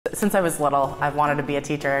Since I was little, I've wanted to be a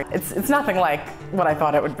teacher. It's nothing like what I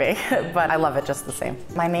thought it would be, but I love it just the same.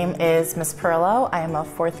 My name is Miss Pirillo. I am a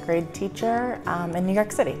 4th grade teacher in New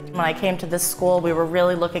York City. When I came to this school, we were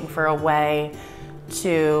really looking for a way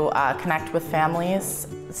to connect with families.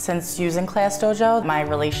 Since using ClassDojo, my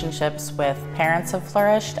relationships with parents have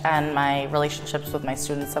flourished and my relationships with my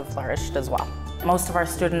students have flourished as well. Most of our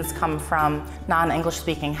students come from non-English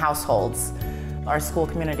speaking households. Our school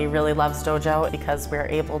community really loves Dojo because we're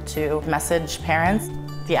able to message parents.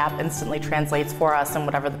 The app instantly translates for us in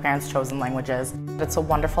whatever the parents' chosen language is. It's a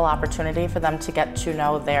wonderful opportunity for them to get to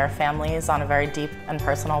know their families on a very deep and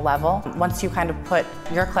personal level. Once you kind of put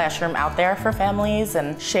your classroom out there for families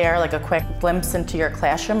and share like a quick glimpse into your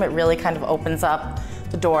classroom, it really kind of opens up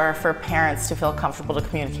the door for parents to feel comfortable to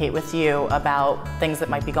communicate with you about things that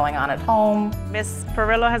might be going on at home. Miss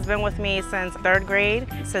Pirillo has been with me since 3rd grade.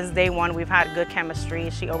 Since day one, we've had good chemistry.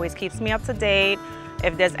 She always keeps me up to date.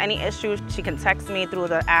 If there's any issues, she can text me through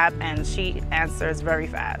the app and she answers very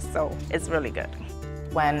fast, so it's really good.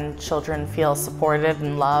 When children feel supported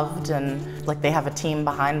and loved and like they have a team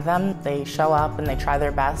behind them, they show up and they try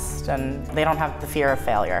their best and they don't have the fear of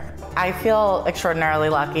failure. I feel extraordinarily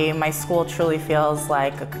lucky. My school truly feels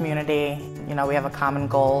like a community. You know, we have a common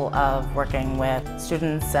goal of working with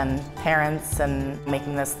students and parents and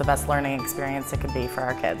making this the best learning experience it could be for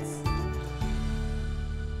our kids.